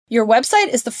Your website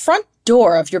is the front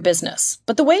door of your business,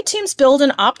 but the way teams build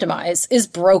and optimize is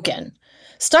broken.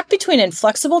 Stuck between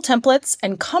inflexible templates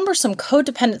and cumbersome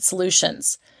code-dependent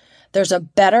solutions, there's a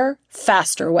better,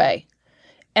 faster way.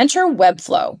 Enter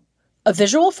Webflow, a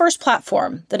visual-first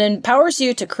platform that empowers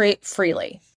you to create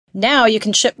freely. Now you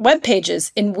can ship web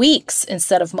pages in weeks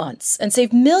instead of months and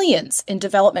save millions in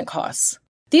development costs.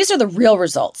 These are the real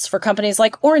results for companies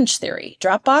like Orange Theory,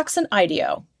 Dropbox, and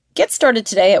IDEO. Get started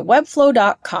today at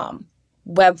webflow.com.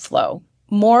 Webflow,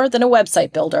 more than a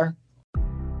website builder.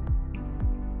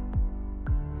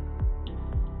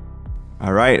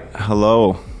 All right.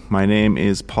 Hello. My name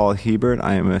is Paul Hebert.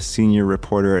 I am a senior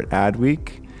reporter at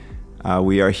Adweek.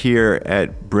 We are here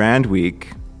at Brand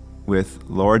Week with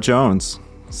Laura Jones,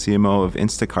 CMO of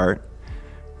Instacart.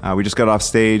 We just got off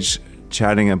stage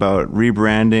chatting about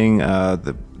rebranding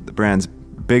the brand's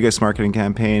biggest marketing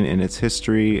campaign in its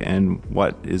history and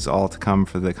what is all to come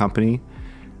for the company.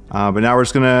 But now we're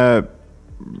just going to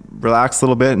relax a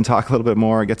little bit and talk a little bit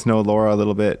more, get to know Laura a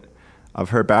little bit of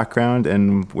her background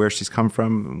and where she's come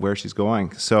from and where she's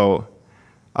going. So,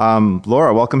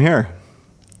 Laura, welcome here.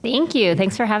 Thank you.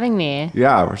 Thanks for having me.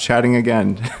 Yeah, we're chatting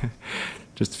again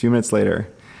just a few minutes later.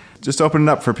 Just open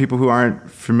it up for people who aren't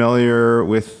familiar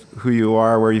with who you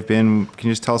are, where you've been. Can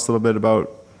you just tell us a little bit about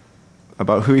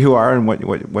who you are and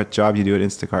what job you do at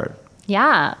Instacart?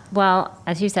 Yeah. Well,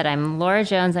 as you said, I'm Laura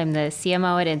Jones. I'm the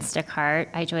CMO at Instacart.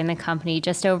 I joined the company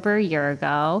just over a year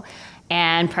ago.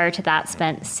 And prior to that,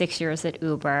 spent 6 years at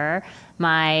Uber.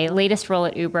 My latest role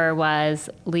at Uber was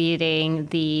leading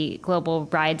the global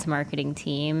rides marketing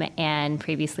team and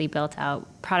previously built out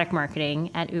product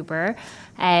marketing at Uber.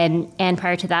 And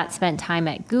prior to that, spent time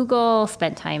at Google,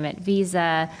 spent time at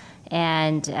Visa,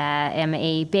 and am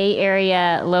a Bay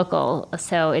Area local.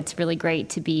 So it's really great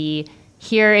to be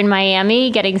here in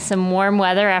Miami, getting some warm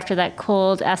weather after that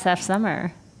cold SF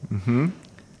summer. Mm-hmm.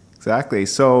 Exactly.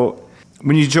 So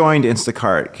when you joined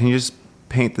Instacart, can you just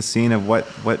paint the scene of what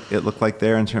it looked like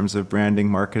there in terms of branding,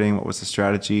 marketing? What was the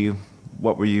strategy?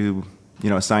 What were you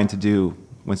assigned to do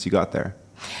once you got there?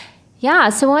 Yeah,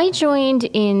 so I joined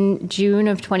in June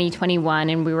of 2021,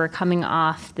 and we were coming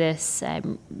off this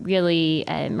really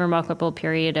remarkable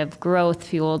period of growth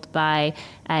fueled by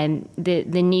the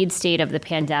need state of the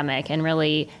pandemic, and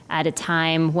really at a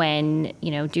time when,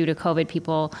 due to COVID,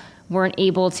 people weren't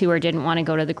able to or didn't want to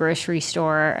go to the grocery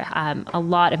store. A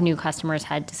lot of new customers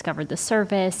had discovered the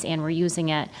service and were using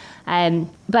it.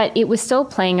 But it was still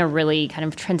playing a really kind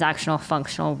of transactional,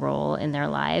 functional role in their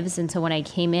lives. And so when I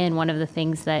came in, one of the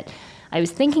things that I was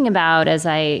thinking about as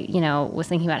I, was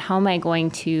thinking about how am I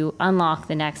going to unlock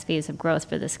the next phase of growth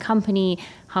for this company?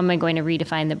 How am I going to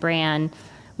redefine the brand?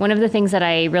 One of the things that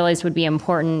I realized would be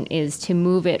important is to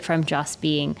move it from just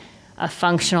being a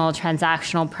functional,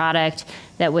 transactional product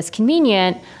that was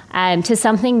convenient to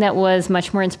something that was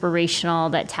much more inspirational,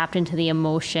 that tapped into the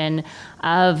emotion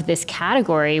of this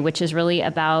category, which is really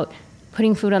about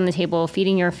putting food on the table,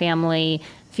 feeding your family,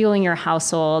 fueling your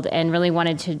household, and really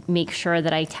wanted to make sure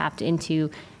that I tapped into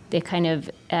the kind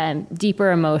of deeper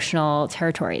emotional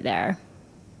territory there.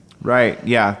 Right,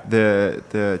 yeah,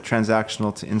 the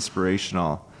transactional to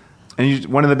inspirational. And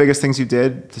one of the biggest things you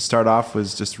did to start off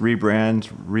was just rebrand,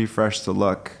 refresh the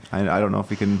look. I don't know if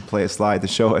we can play a slide to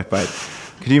show it, but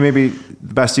could you maybe,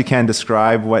 the best you can,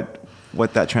 describe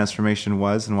what that transformation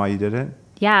was and why you did it?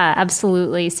 Yeah,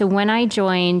 absolutely. So when I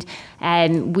joined,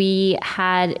 we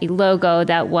had a logo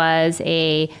that was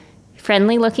a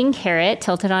friendly-looking carrot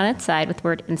tilted on its side with the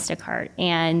word Instacart.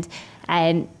 And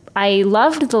I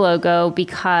loved the logo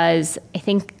because I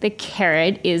think the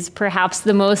carrot is perhaps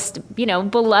the most,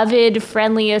 beloved,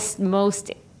 friendliest,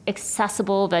 most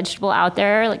accessible vegetable out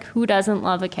there. Like, who doesn't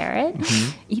love a carrot?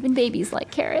 Mm-hmm. Even babies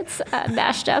like carrots,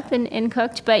 mashed up and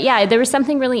cooked. But yeah, there was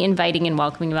something really inviting and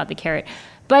welcoming about the carrot.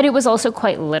 But it was also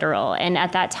quite literal. And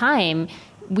at that time,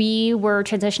 we were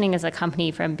transitioning as a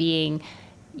company from being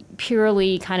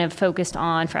purely kind of focused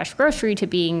on fresh grocery to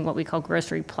being what we call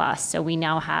grocery plus. So we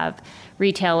now have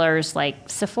retailers like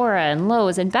Sephora and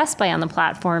Lowe's and Best Buy on the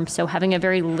platform. So having a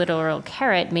very literal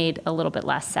carrot made a little bit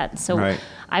less sense. So right.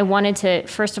 I wanted to,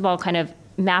 first of all, kind of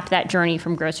map that journey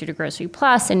from grocery to grocery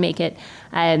plus and make it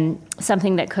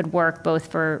something that could work both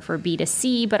for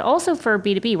B2C, but also for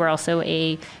B2B. We're also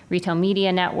a retail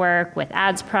media network with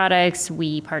ads products.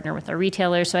 We partner with our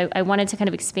retailers. So I wanted to kind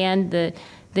of expand the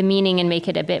meaning and make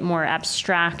it a bit more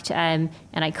abstract and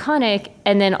iconic,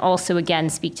 and then also, again,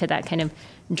 speak to that kind of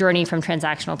journey from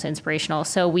transactional to inspirational.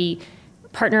 So we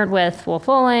partnered with Wolf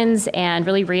Woolens and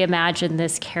really reimagined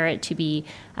this carrot to be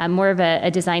more of a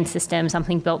design system,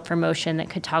 something built for motion that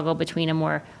could toggle between a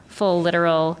more full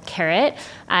literal carrot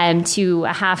to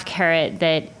a half carrot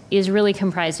that is really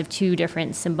comprised of two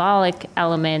different symbolic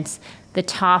elements. The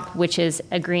top, which is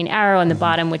a green arrow, and the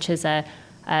bottom, which is a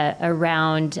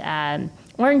round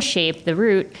orange shape, the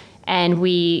root. And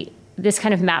this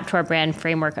kind of mapped to our brand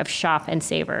framework of shop and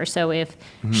savor. So if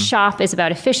shop is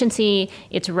about efficiency,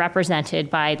 it's represented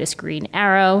by this green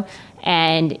arrow,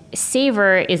 and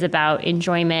savor is about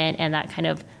enjoyment and that kind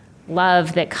of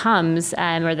love that comes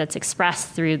or that's expressed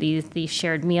through these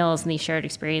shared meals and these shared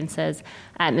experiences,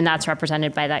 and that's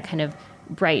represented by that kind of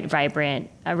bright, vibrant,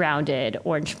 rounded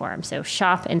orange form. So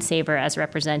shop and savor as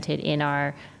represented in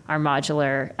our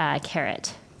modular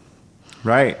carrot.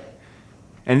 Right.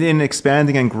 And in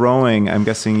expanding and growing, I'm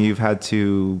guessing you've had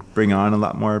to bring on a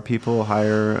lot more people,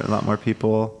 hire a lot more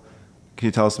people. Can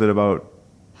you tell us a bit about,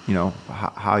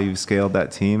 how you've scaled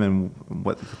that team and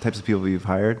what types of people you've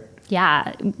hired?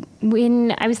 Yeah.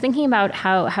 When I was thinking about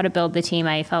how to build the team,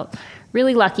 I felt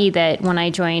really lucky that when I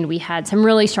joined, we had some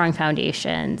really strong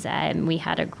foundations. We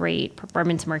had a great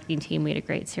performance marketing team. We had a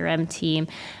great CRM team,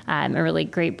 a really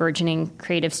great burgeoning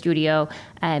creative studio.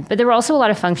 But there were also a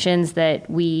lot of functions that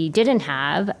we didn't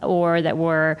have or that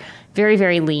were very,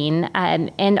 very lean.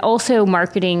 And also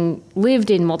marketing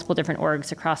lived in multiple different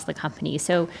orgs across the company.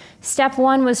 So step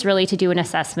one was really to do an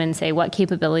assessment, say what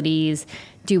capabilities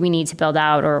do we need to build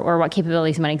out or what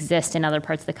capabilities might exist in other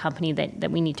parts of the company that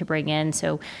we need to bring in.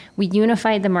 So we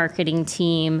unified the marketing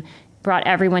team, brought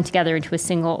everyone together into a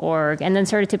single org, and then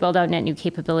started to build out net new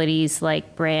capabilities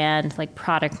like brand, like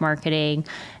product marketing,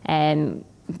 and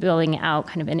building out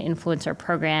kind of an influencer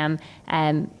program,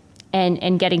 and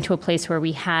getting to a place where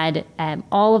we had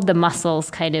all of the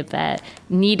muscles kind of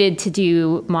needed to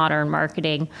do modern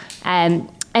marketing.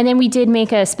 And then we did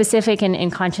make a specific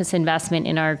and conscious investment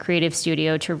in our creative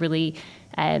studio to really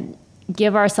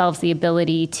give ourselves the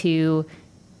ability to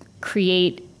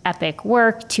create epic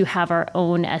work, to have our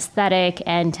own aesthetic,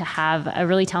 and to have a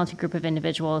really talented group of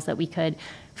individuals that we could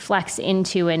flex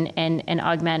into and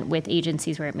augment with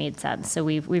agencies where it made sense. So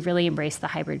we've really embraced the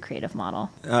hybrid creative model.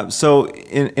 So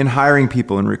in hiring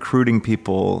people and recruiting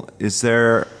people, is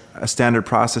there a standard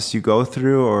process you go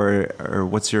through, or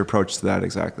what's your approach to that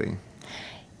exactly?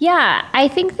 Yeah, I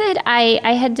think that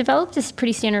I had developed this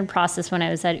pretty standard process when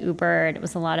I was at Uber. It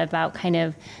was a lot about kind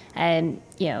of,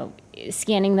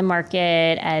 scanning the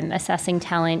market and assessing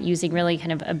talent using really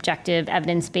kind of objective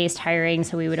evidence-based hiring.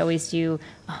 So we would always do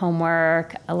a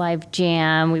homework, a live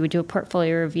jam. We would do a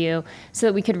portfolio review so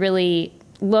that we could really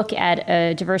look at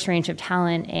a diverse range of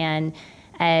talent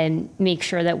and make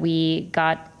sure that we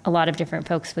got a lot of different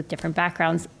folks with different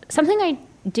backgrounds. Something I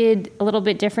did a little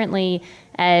bit differently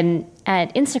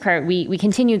at Instacart, we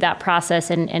continued that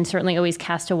process and certainly always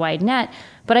cast a wide net.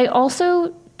 But I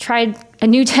also tried a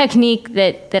new technique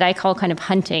that I call kind of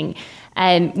hunting,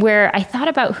 where I thought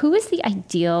about who is the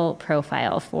ideal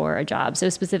profile for a job. So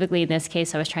specifically in this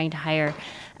case, I was trying to hire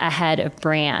a head of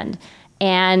brand.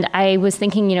 And I was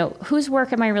thinking, whose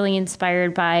work am I really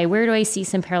inspired by? Where do I see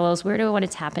some parallels? Where do I want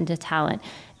to tap into talent?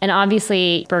 And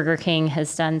obviously, Burger King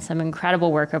has done some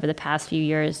incredible work over the past few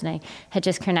years. And I had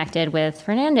just connected with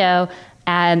Fernando,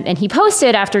 and he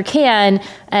posted after Cannes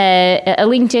a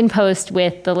LinkedIn post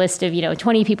with the list of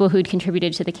 20 people who'd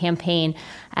contributed to the campaign.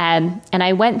 And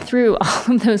I went through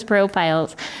all of those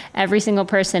profiles, every single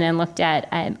person, and looked at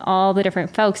all the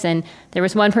different folks. And there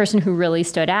was one person who really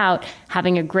stood out,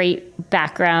 having a great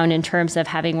background in terms of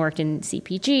having worked in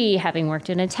CPG, having worked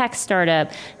in a tech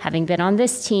startup, having been on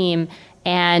this team.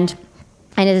 And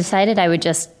I decided I would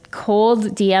just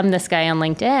cold DM this guy on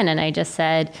LinkedIn. And I just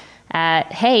said,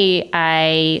 hey,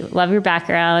 I love your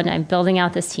background. I'm building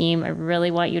out this team. I really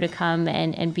want you to come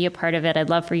and be a part of it. I'd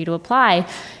love for you to apply.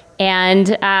 And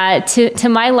to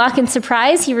my luck and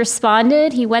surprise, he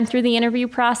responded. He went through the interview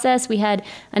process. We had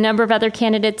a number of other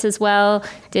candidates as well,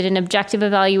 did an objective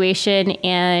evaluation,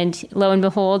 and lo and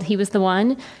behold, he was the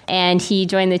one. And he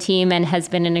joined the team and has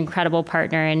been an incredible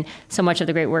partner. And so much of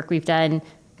the great work we've done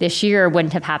this year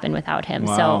wouldn't have happened without him.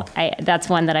 Wow. So that's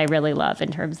one that I really love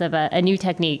in terms of a new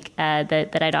technique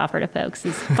that I'd offer to folks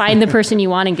is find the person you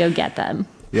want and go get them.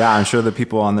 Yeah, I'm sure the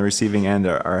people on the receiving end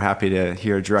are happy to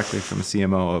hear directly from the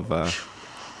CMO of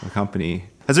the company.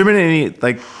 Has there been any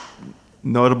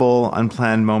notable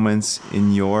unplanned moments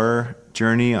in your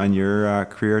journey on your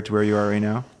career to where you are right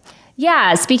now?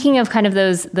 Yeah, speaking of kind of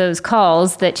those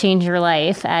calls that change your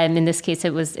life, in this case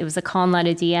it was a call, not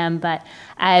a DM, but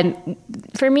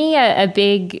for me a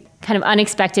big kind of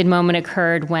unexpected moment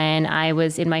occurred when I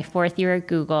was in my 4th year at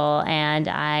Google, and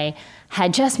I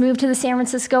had just moved to the San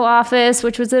Francisco office,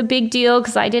 which was a big deal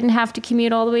because I didn't have to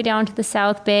commute all the way down to the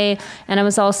South Bay, and I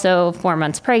was also 4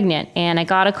 months pregnant, and I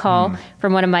got a call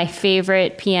from one of my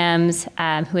favorite PMs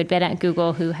who had been at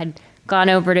Google, who had gone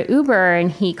over to Uber,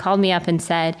 and he called me up and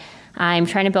said, I'm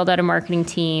trying to build out a marketing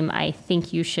team. I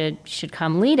think you should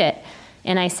come lead it.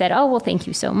 And I said, oh, well, thank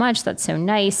you so much. That's so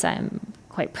nice. I'm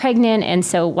quite pregnant. And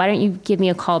so why don't you give me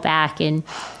a call back in,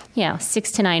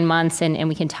 6 to 9 months and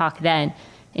we can talk then.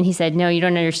 And he said, no, you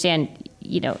don't understand.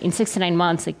 In 6 to 9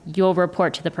 months, you'll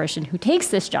report to the person who takes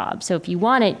this job. So if you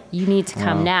want it, you need to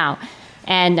come now.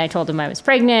 And I told him I was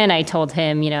pregnant. I told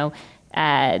him,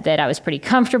 that I was pretty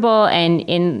comfortable,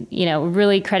 and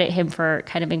really credit him for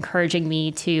kind of encouraging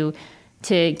me to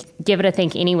give it a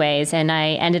think anyways. And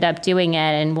I ended up doing it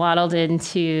and waddled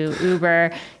into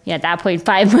Uber. At that point,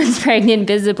 5 months pregnant,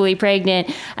 visibly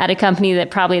pregnant, at a company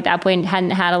that probably at that point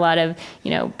hadn't had a lot of,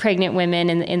 pregnant women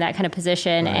in that kind of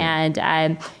position. Right.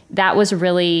 And that was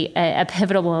really a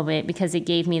pivotal moment because it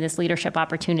gave me this leadership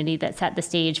opportunity that set the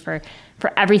stage for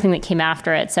everything that came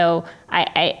after it. So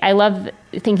I love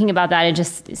thinking about that and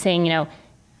just saying, I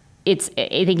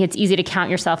think it's easy to count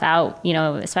yourself out,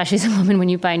 especially as a woman when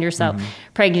you find yourself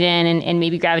pregnant and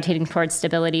maybe gravitating towards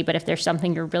stability. But if there's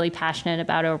something you're really passionate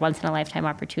about or once in a lifetime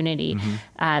opportunity,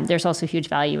 there's also huge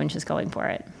value in just going for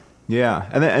it. Yeah.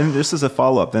 And just as a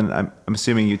follow-up, then I'm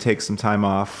assuming you take some time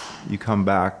off, you come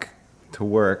back to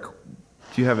work.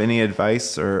 Do you have any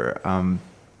advice or on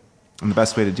the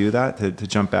best way to do that, to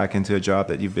jump back into a job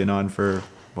that you've been on for,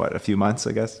 a few months,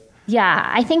 I guess? Yeah,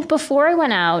 I think before I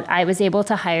went out, I was able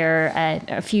to hire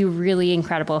a few really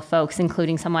incredible folks,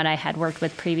 including someone I had worked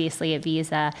with previously at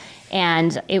Visa.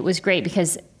 And it was great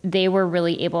because they were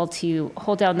really able to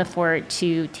hold down the fort,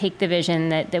 to take the vision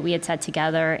that we had set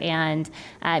together and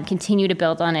continue to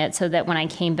build on it so that when I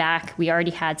came back, we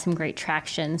already had some great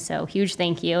traction. So huge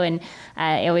thank you. And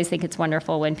I always think it's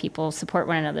wonderful when people support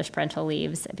one another's parental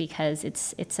leaves because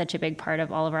it's such a big part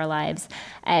of all of our lives.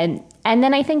 And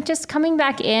then I think just coming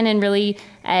back in and really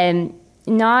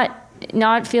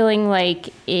not feeling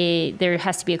like there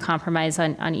has to be a compromise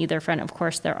on either front. Of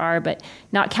course there are, but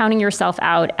not counting yourself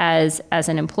out as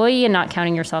an employee and not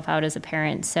counting yourself out as a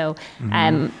parent. So,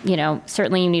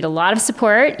 certainly you need a lot of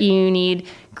support. You need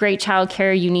great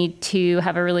childcare. You need to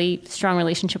have a really strong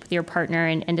relationship with your partner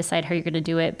and decide how you're going to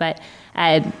do it. But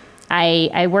I've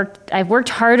worked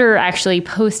harder actually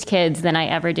post kids than I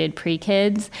ever did pre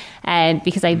kids, and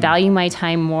because I value my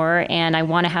time more and I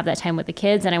want to have that time with the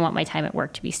kids and I want my time at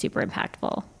work to be super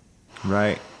impactful.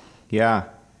 Right. Yeah.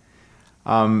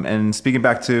 And bringing it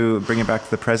back to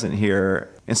the present here,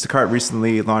 Instacart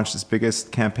recently launched its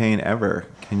biggest campaign ever.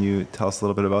 Can you tell us a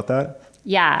little bit about that?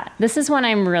 Yeah, this is one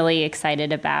I'm really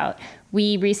excited about.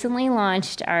 We recently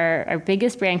launched our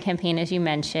biggest brand campaign, as you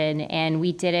mentioned, and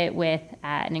we did it with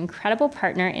an incredible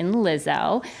partner in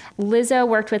Lizzo. Lizzo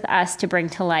worked with us to bring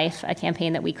to life a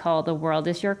campaign that we call The World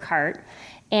Is Your Cart.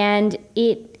 And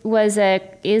it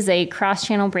is a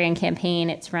cross-channel brand campaign.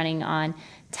 It's running on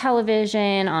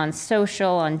television, on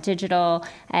social, on digital,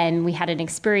 and we had an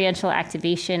experiential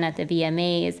activation at the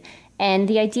VMAs. And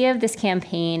the idea of this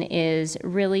campaign is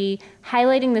really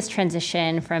highlighting this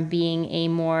transition from being a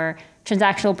more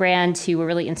transactional brand to a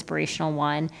really inspirational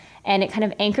one. And it kind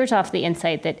of anchors off the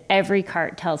insight that every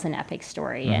cart tells an epic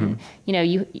story. And,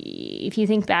 if you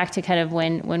think back to kind of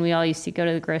when we all used to go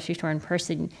to the grocery store in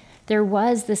person, there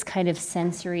was this kind of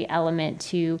sensory element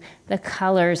to the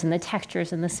colors and the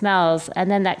textures and the smells. And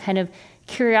then that kind of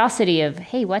curiosity of,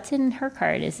 hey, what's in her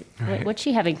cart? What's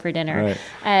she having for dinner?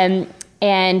 Right.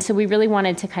 And so we really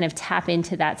wanted to kind of tap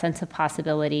into that sense of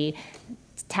possibility,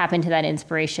 tap into that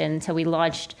inspiration. So we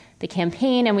launched the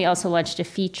campaign, and we also launched a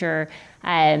feature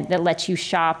that lets you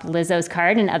shop Lizzo's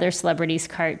cart and other celebrities'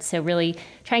 carts. So really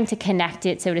trying to connect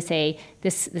it, so to say,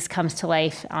 this comes to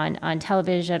life on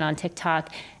television, on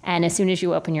TikTok, and as soon as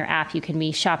you open your app, you can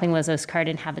be shopping Lizzo's cart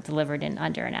and have it delivered in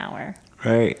under an hour.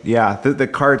 Right. Yeah. The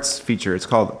carts feature, it's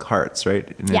called Carts, right?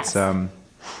 And yes. It's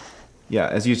yeah,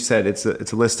 as you said, it's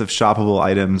a list of shoppable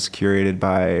items curated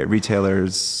by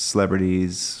retailers,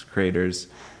 celebrities, creators.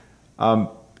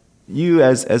 You,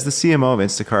 as the CMO of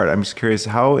Instacart, I'm just curious,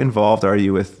 how involved are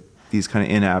you with these kind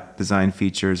of in-app design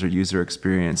features or user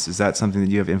experience. Is that something that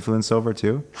you have influence over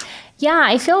too? Yeah,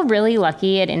 I feel really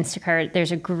lucky at Instacart.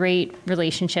 There's a great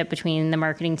relationship between the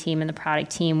marketing team and the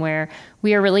product team where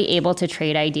we are really able to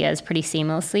trade ideas pretty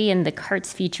seamlessly. And the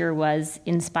carts feature was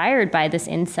inspired by this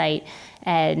insight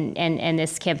and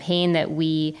this campaign that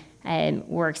we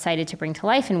were excited to bring to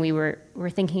life. And we were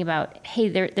thinking about, hey,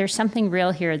 there's something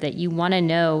real here that you want to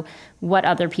know what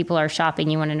other people are shopping.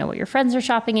 You want to know what your friends are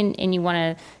shopping, and you want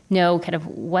to know kind of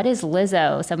what is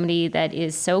Lizzo, somebody that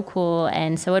is so cool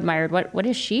and so admired, what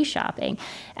is she shopping?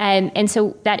 And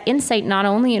so that insight not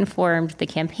only informed the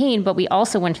campaign, but we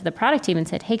also went to the product team and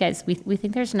said, hey guys, we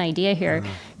think there's an idea here.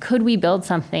 Could we build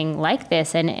something like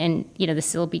this? And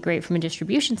this will be great from a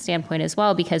distribution standpoint as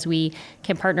well, because we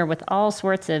can partner with all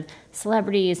sorts of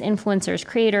celebrities, influencers,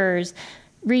 creators,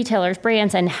 retailers,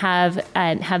 brands, and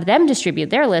have them distribute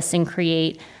their lists and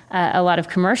create a lot of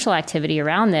commercial activity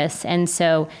around this. And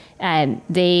so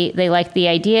they liked the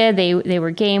idea. They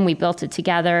were game. We built it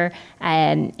together.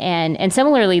 And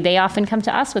similarly, they often come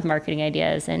to us with marketing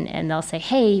ideas, and they'll say,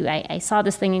 hey, I saw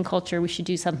this thing in culture. We should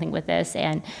do something with this.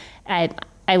 And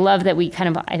I love that we kind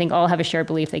of, I think, all have a shared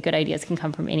belief that good ideas can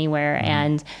come from anywhere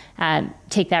and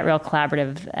take that real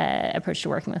collaborative approach to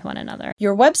working with one another.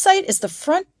 Your website is the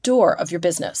front door of your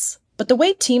business, but the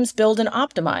way teams build and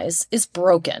optimize is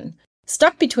broken.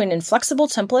 Stuck between inflexible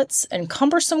templates and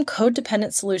cumbersome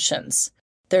code-dependent solutions,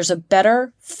 there's a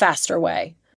better, faster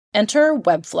way. Enter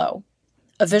Webflow,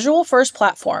 a visual-first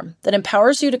platform that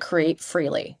empowers you to create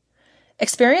freely.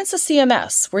 Experience a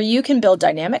CMS where you can build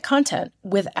dynamic content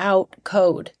without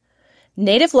code.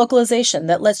 Native localization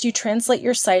that lets you translate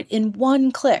your site in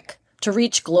one click to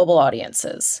reach global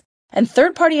audiences. And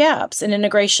third-party apps and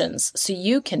integrations so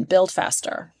you can build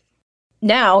faster.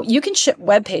 Now, you can ship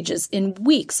web pages in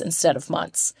weeks instead of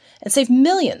months and save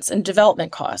millions in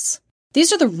development costs.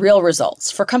 These are the real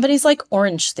results for companies like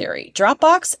Orange Theory,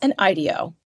 Dropbox, and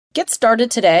IDEO. Get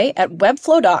started today at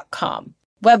webflow.com.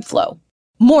 Webflow,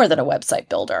 more than a website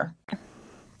builder.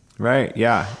 Right,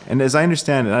 yeah. And as I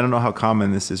understand it, I don't know how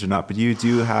common this is or not, but you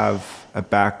do have a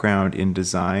background in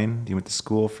design. You went to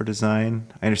school for design.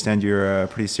 I understand you're a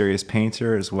pretty serious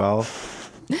painter as well.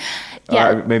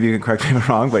 Yeah. Maybe you can correct me if I'm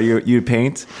wrong, but you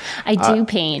paint? I do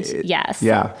paint, yes.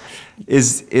 Yeah.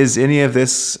 Is any of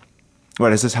this,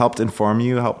 has this helped inform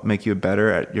you, help make you better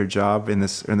at your job in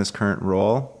this current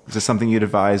role? Is this something you'd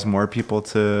advise more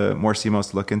CMOs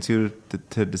to look into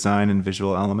to design and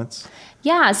visual elements?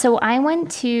 Yeah, so I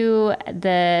went to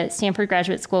the Stanford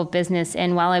Graduate School of Business,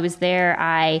 and while I was there,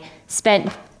 I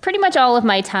spent pretty much all of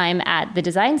my time at the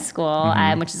design school,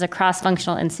 which is a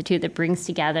cross-functional institute that brings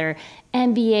together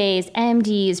MBAs,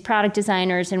 MDs, product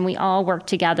designers, and we all work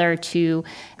together to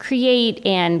create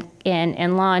and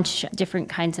launch different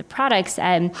kinds of products.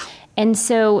 And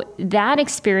so that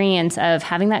experience of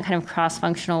having that kind of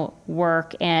cross-functional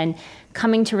work and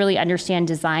coming to really understand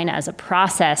design as a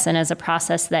process and as a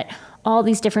process that all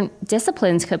these different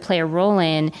disciplines could play a role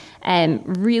in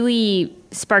really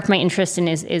sparked my interest and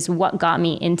is what got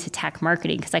me into tech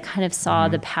marketing, because I kind of saw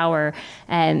the power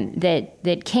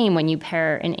that came when you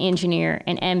pair an engineer,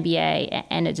 an MBA,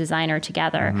 and a designer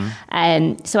together.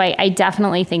 And so I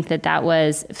definitely think that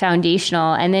was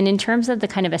foundational. And then in terms of the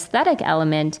kind of aesthetic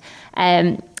element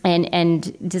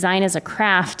and design as a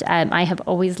craft, I have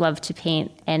always loved to paint.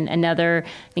 And another,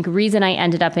 I think, reason I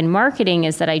ended up in marketing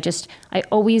is that I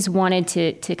always wanted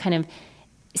to kind of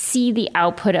see the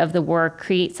output of the work,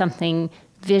 create something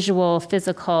visual,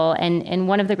 physical. And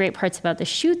one of the great parts about the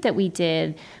shoot that we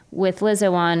did with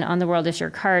Lizzo on The World Is Your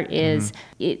Cart is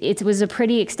it was a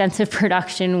pretty extensive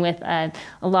production with a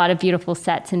lot of beautiful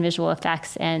sets and visual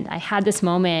effects. And I had this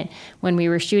moment when we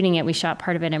were shooting it. We shot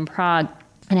part of it in Prague.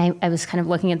 And I was kind of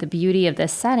looking at the beauty of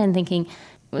this set and thinking,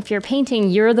 if you're painting,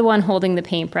 you're the one holding the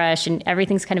paintbrush and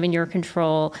everything's kind of in your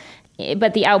control,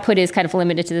 but the output is kind of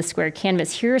limited to the square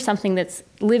canvas. Here's something that's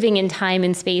living in time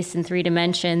and space in 3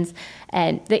 dimensions,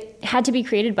 and that had to be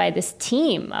created by this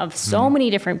team of so many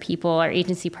different people, our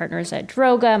agency partners at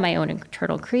Droga, my own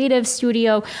internal creative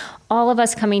studio, all of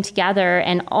us coming together,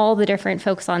 and all the different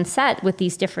folks on set with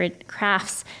these different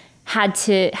crafts had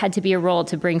to be a role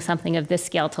to bring something of this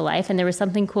scale to life. And there was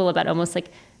something cool about almost like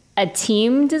a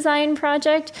team design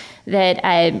project that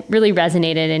really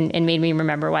resonated and made me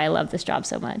remember why I love this job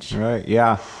so much. Right,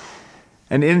 yeah.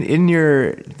 And in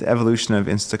your evolution of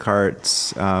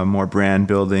Instacart's more brand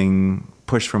building,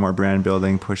 push for more brand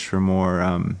building, push for more,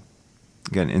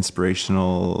 again,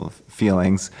 inspirational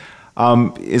feelings,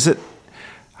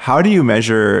 how do you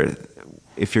measure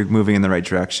if you're moving in the right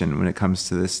direction when it comes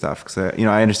to this stuff? Because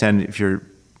I understand if you're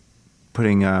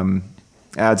putting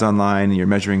ads online, you're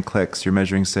measuring clicks, you're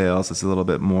measuring sales. It's a little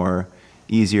bit more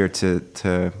easier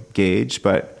to gauge.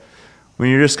 But when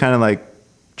you're just kind of like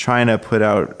trying to put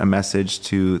out a message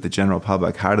to the general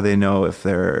public, how do they know if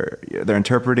they're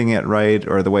interpreting it right,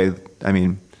 or the way, I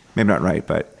mean, maybe not right,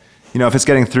 but if it's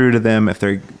getting through to them, if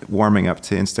they're warming up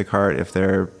to Instacart, if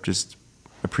they're just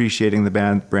appreciating the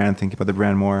brand, thinking about the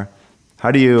brand more?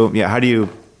 How do you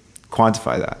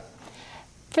quantify that?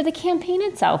 For the campaign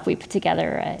itself, we put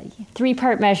together a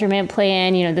 3-part measurement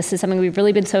plan. This is something we've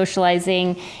really been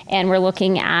socializing, and we're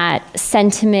looking at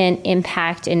sentiment,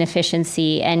 impact, and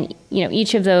efficiency. And,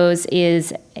 each of those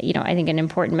is, I think an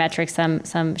important metric,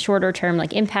 some shorter term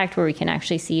like impact, where we can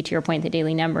actually see, to your point, the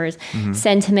daily numbers. Mm-hmm.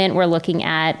 Sentiment, we're looking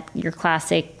at your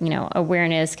classic,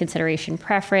 awareness, consideration,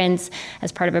 preference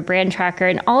as part of a brand tracker.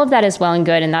 And all of that is well and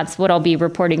good. And that's what I'll be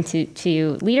reporting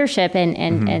to leadership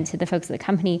and to the folks at the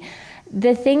company.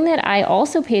 The thing that I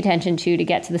also pay attention to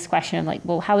get to this question of like,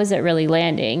 well, how is it really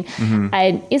landing,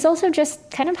 is also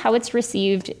just kind of how it's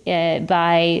received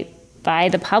by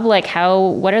the public.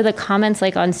 What are the comments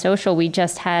like on social? We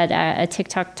just had a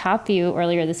TikTok top view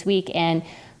earlier this week, and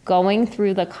going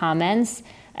through the comments,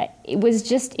 it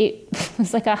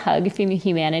was like a hug from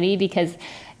humanity, because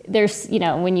there's,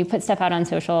 when you put stuff out on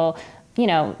social,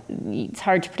 it's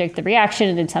hard to predict the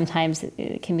reaction, and sometimes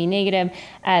it can be negative.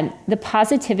 The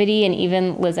positivity, and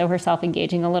even Lizzo herself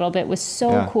engaging a little bit, was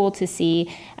so cool to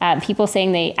see. People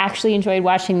saying they actually enjoyed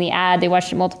watching the ad. They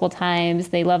watched it multiple times.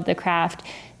 They loved the craft.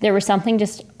 There was something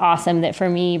just awesome that for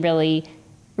me really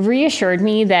reassured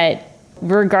me that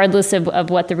regardless of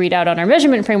what the readout on our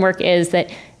measurement framework is, that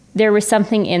there was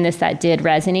something in this that did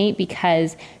resonate,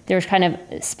 because there's kind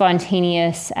of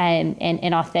spontaneous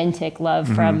and authentic love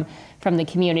from the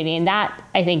community. And that,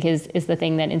 I think, is the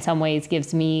thing that in some ways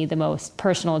gives me the most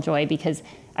personal joy, because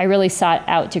I really sought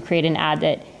out to create an ad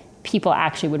that people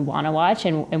actually would want to watch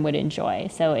and would enjoy.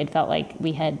 So it felt like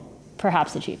we had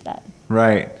perhaps achieved that.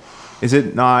 Right. Is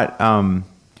it not,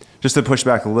 just to push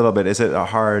back a little bit, is it a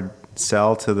hard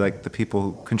sell to like the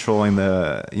people controlling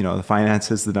the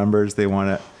finances, the numbers? They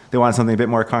want something a bit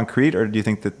more concrete, or do you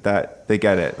think that they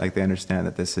get it? Like they understand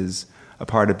that this is a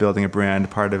part of building a brand, a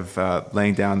part of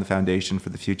laying down the foundation for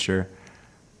the future?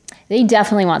 They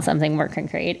definitely want something more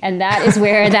concrete. And that is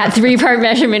where that 3-part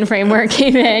measurement framework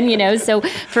came in, So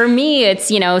for me,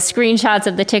 it's, screenshots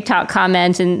of the TikTok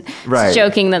comment and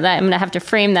joking that I'm going to have to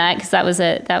frame that, because that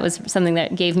was something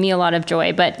that gave me a lot of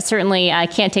joy. But certainly I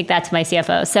can't take that to my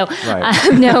CFO. So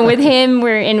no, with him,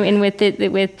 we're in with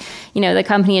the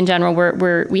company in general,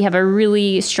 we have a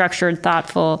really structured,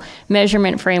 thoughtful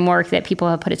measurement framework that people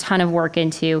have put a ton of work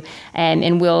into,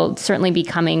 and we'll certainly be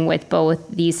coming with both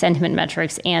these sentiment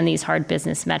metrics and these hard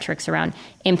business metrics around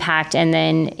impact and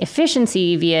then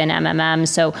efficiency via an MMM.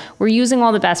 So we're using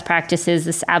all the best practices.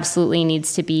 This absolutely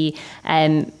needs to be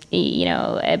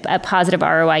a positive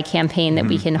ROI campaign that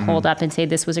we can hold up and say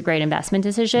this was a great investment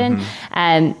decision.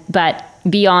 But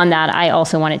beyond that, I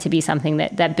also want it to be something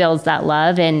that builds that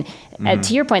love. And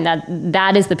to your point,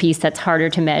 that is the piece that's harder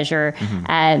to measure.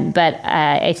 But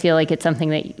I feel like it's something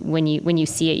that when you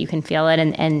see it, you can feel it.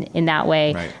 And in that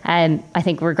way, I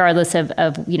think regardless of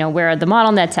where the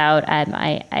model nets out,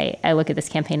 I look at this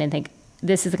campaign and think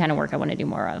this is the kind of work I want to do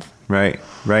more of. Right.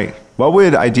 What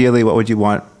would you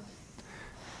want?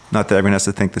 Not that everyone has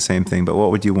to think the same thing, but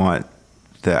what would you want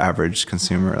the average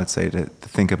consumer, let's say, to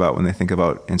think about when they think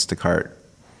about Instacart?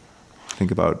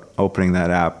 Think about opening that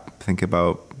app. Think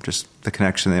about just the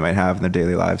connection they might have in their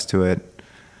daily lives to it.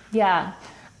 Yeah.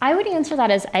 I would answer that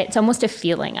as it's almost a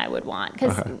feeling I would want.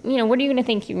 Because, what are you going to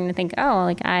think? You're going to think, oh,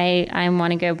 like I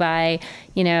want to go buy,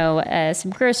 some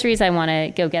groceries. I want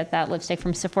to go get that lipstick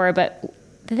from Sephora. But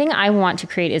the thing I want to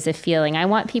create is a feeling. I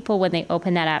want people, when they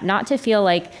open that app, not to feel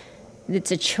like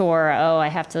it's a chore. Oh, I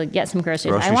have to get some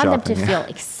groceries. I want them to feel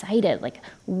excited. Like,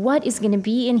 what is going to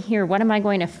be in here? What am I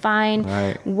going to find?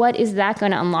 Right. What is that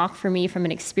going to unlock for me from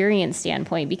an experience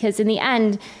standpoint? Because in the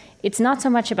end, it's not so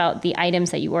much about the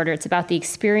items that you order. It's about the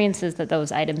experiences that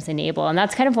those items enable. And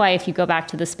that's kind of why, if you go back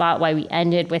to the spot, why we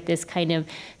ended with this kind of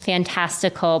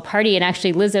fantastical party. And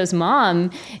actually, Lizzo's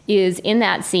mom is in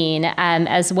that scene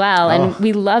as well. And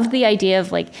we love the idea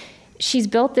of like, she's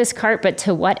built this cart, but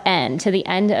to what end? To the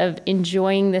end of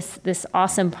enjoying this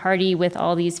awesome party with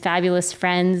all these fabulous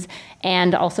friends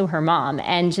and also her mom,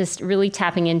 and just really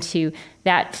tapping into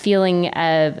that feeling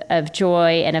of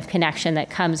joy and of connection that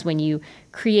comes when you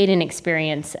create an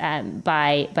experience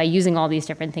by using all these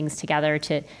different things together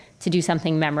to do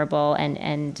something memorable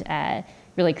and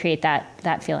really create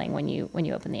that feeling when you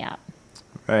open the app.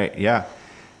 Right. Yeah.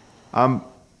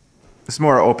 It's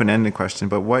more an open-ended question,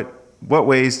 but what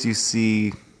ways do you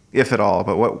see if at all,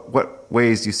 but what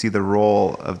ways do you see the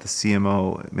role of the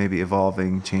CMO maybe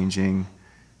evolving, changing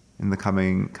in the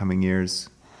coming years?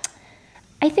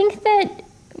 I think that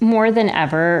more than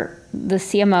ever, the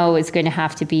CMO is going to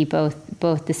have to be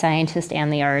both the scientist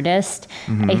and the artist.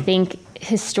 I think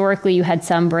historically you had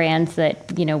some brands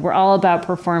that, were all about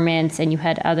performance, and you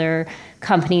had other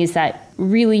companies that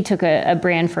really took a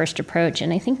brand first approach.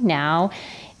 And I think now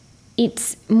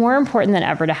it's more important than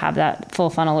ever to have that full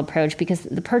funnel approach, because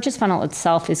the purchase funnel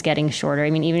itself is getting shorter. I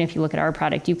mean, even if you look at our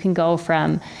product, you can go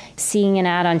from seeing an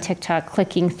ad on TikTok,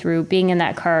 clicking through, being in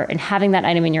that cart, and having that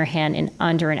item in your hand in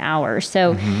under an hour.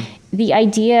 So the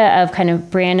idea of kind of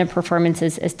brand and performance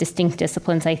as distinct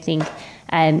disciplines, I think,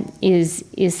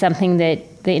 is something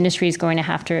that the industry is going to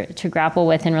have to grapple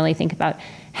with and really think about.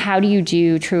 How do you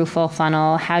do true full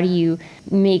funnel? How do you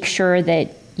make sure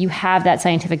that you have that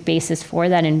scientific basis for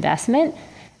that investment?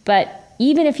 But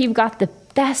even if you've got the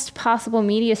best possible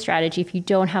media strategy, if you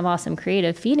don't have awesome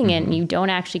creative feeding it, and you don't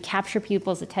actually capture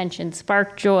people's attention,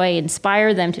 spark joy,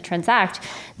 inspire them to transact,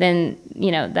 then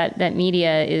that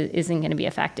media isn't going to be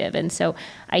effective. And so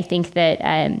I think that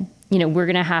we're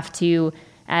going to have to,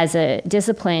 as a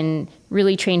discipline,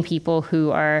 really train people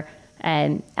who are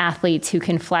athletes who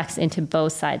can flex into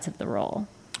both sides of the role.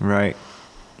 Right.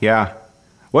 Yeah.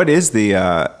 What is the,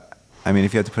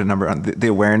 if you had to put a number on the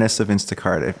awareness of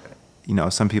Instacart?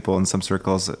 Some people in some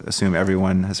circles assume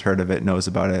everyone has heard of it, knows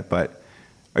about it, but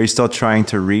are you still trying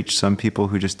to reach some people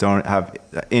who just don't have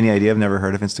any idea, have never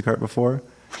heard of Instacart before?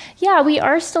 Yeah, we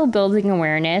are still building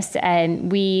awareness,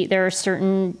 and there are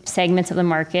certain segments of the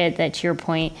market that, to your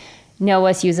point, know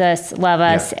us, use us, love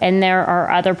us, and there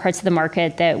are other parts of the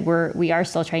market that we are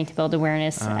still trying to build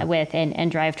awareness with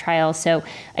and drive trials. So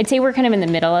I'd say we're kind of in the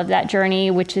middle of that journey,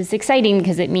 which is exciting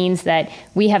because it means that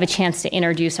we have a chance to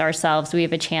introduce ourselves. We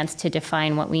have a chance to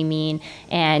define what we mean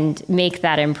and make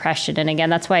that impression. And again,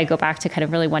 that's why I go back to kind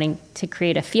of really wanting to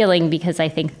create a feeling, because I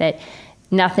think that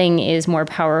nothing is more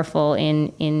powerful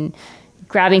in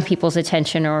grabbing people's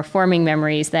attention or forming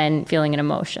memories than feeling an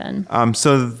emotion.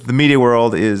 So the media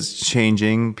world is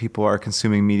changing. People are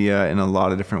consuming media in a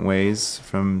lot of different ways,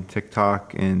 from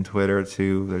TikTok and Twitter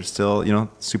to there's still,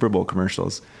 Super Bowl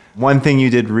commercials. One thing you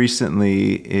did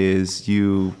recently is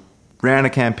you ran a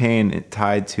campaign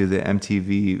tied to the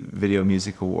MTV Video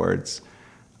Music Awards.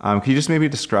 Can you just maybe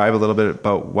describe a little bit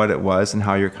about what it was and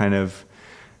how you're kind of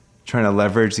trying to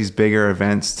leverage these bigger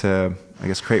events to, I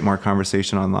guess, create more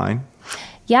conversation online?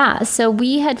 Yeah, so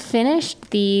we had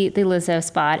finished the Lizzo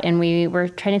spot, and we were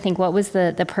trying to think what was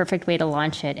the perfect way to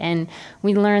launch it. And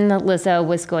we learned that Lizzo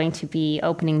was going to be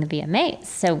opening the VMAs.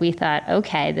 So we thought,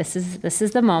 okay, this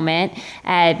is the moment.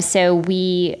 So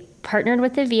we partnered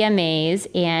with the VMAs,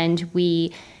 and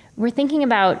we were thinking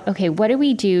about, okay, what do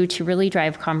we do to really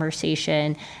drive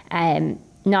conversation,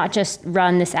 not just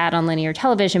run this ad on linear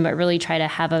television, but really try to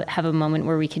have a moment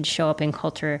where we could show up in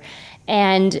culture.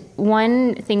 And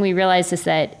one thing we realized is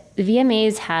that the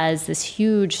VMAs has this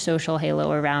huge social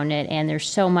halo around it, and there's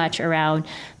so much around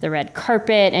the red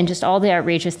carpet and just all the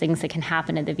outrageous things that can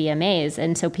happen at the VMAs.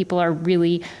 And so people are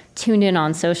really tuned in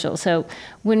on social. So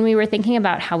when we were thinking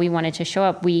about how we wanted to show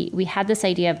up, we had this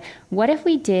idea of, what if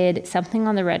we did something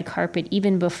on the red carpet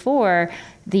even before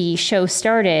the show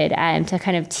started, to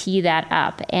kind of tee that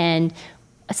up. And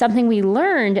something we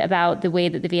learned about the way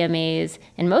that the VMAs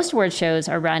and most award shows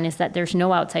are run is that there's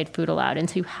no outside food allowed. And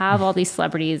so you have all these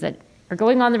celebrities that are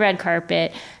going on the red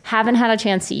carpet, haven't had a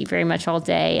chance to eat very much all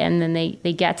day, and then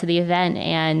they get to the event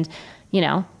and,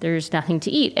 there's nothing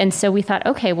to eat. And so we thought,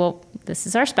 okay, well, this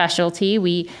is our specialty.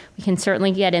 We can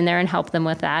certainly get in there and help them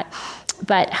with that.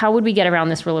 But how would we get around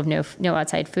this rule of no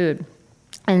outside food?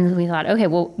 And we thought, okay,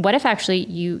 well, what if actually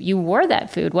you wore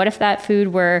that food? What if that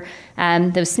food were,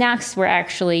 those snacks were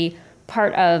actually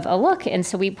part of a look? And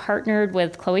so we partnered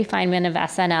with Chloe Fineman of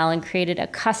SNL and created a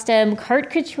custom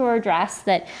carte couture dress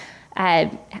that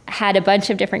had a bunch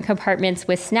of different compartments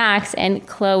with snacks, and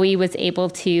Chloe was able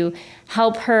to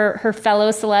help her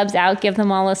fellow celebs out, give them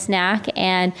all a snack,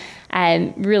 and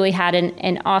really had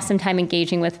an awesome time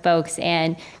engaging with folks,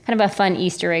 and kind of a fun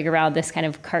Easter egg around this kind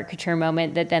of carte couture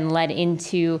moment that then led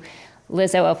into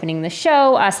Lizzo opening the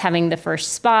show, us having the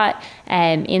first spot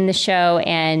in the show,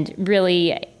 and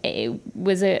really it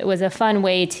was a fun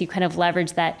way to kind of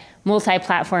leverage that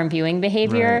multi-platform viewing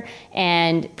behavior, right,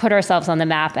 and put ourselves on the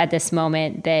map at this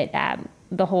moment that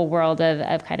the whole world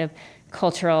of kind of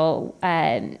cultural,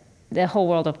 the whole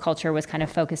world of culture was kind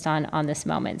of focused on this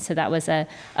moment. So that was a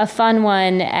fun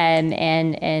one,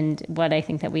 and what I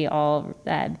think that we all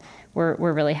were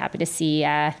really happy to see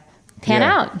pan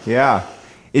out. Yeah.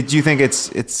 Do you think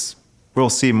it's we'll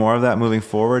see more of that moving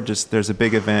forward? Just there's a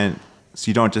big event So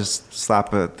you don't just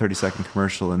slap a 30-second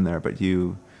commercial in there, but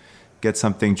you get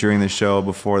something during the show,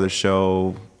 before the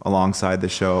show, alongside the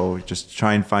show. Just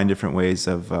try and find different ways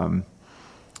of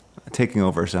taking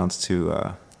over sounds too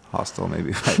hostile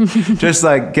maybe, but just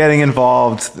like getting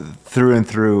involved through and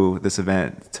through this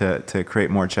event to create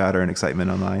more chatter and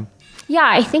excitement online. Yeah,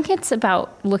 I think it's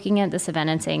about looking at this event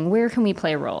and saying, where can we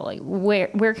play a role? Like,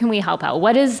 where can we help out?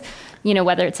 What is,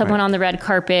 whether it's someone on the red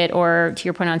carpet or, to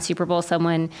your point, on Super Bowl,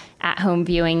 someone at home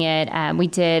viewing it. We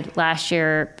did last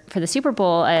year for the Super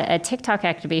Bowl a TikTok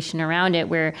activation around it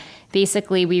where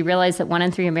basically we realized that 1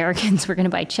 in 3 Americans were going to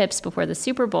buy chips before the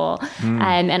Super Bowl.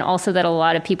 And also that a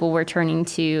lot of people were turning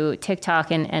to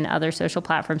TikTok and other social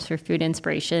platforms for food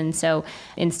inspiration. So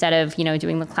instead of,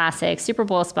 doing the classic Super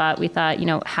Bowl spot, we thought,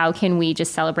 how can we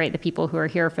just celebrate the people who are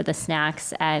here for the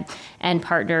snacks, and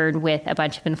partnered with a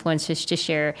bunch of influencers to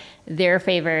share their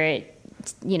favorite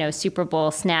Super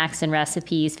Bowl snacks and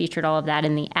recipes, featured all of that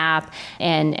in the app,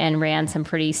 and ran some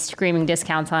pretty screaming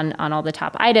discounts on all the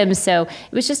top items. So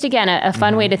it was just, again, a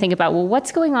fun way to think about, well,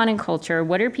 what's going on in culture?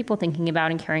 What are people thinking about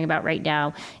and caring about right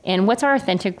now? And what's our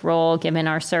authentic role, given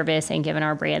our service and given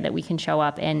our brand, that we can show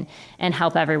up and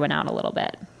help everyone out a little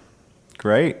bit?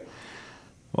 Great.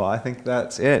 Well, I think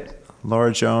that's it.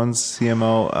 Laura Jones,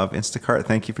 CMO of Instacart,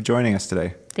 thank you for joining us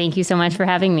today. Thank you so much for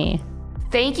having me.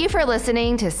 Thank you for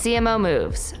listening to CMO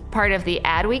Moves, part of the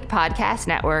Adweek Podcast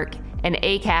Network and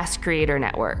Acast Creator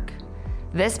Network.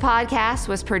 This podcast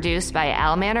was produced by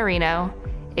Al Manarino,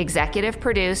 executive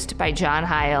produced by John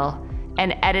Heil,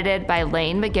 and edited by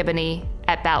Lane McGibney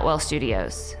at Boutwell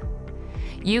Studios.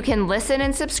 You can listen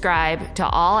and subscribe to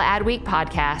all Adweek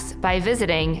podcasts by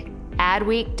visiting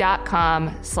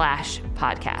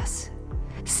adweek.com/podcasts.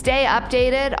 Stay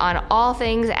updated on all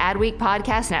things Adweek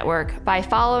Podcast Network by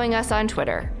following us on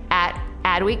Twitter at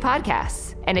Adweek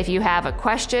Podcasts. And if you have a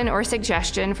question or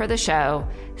suggestion for the show,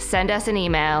 send us an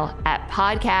email at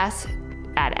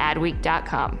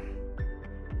podcast@adweek.com.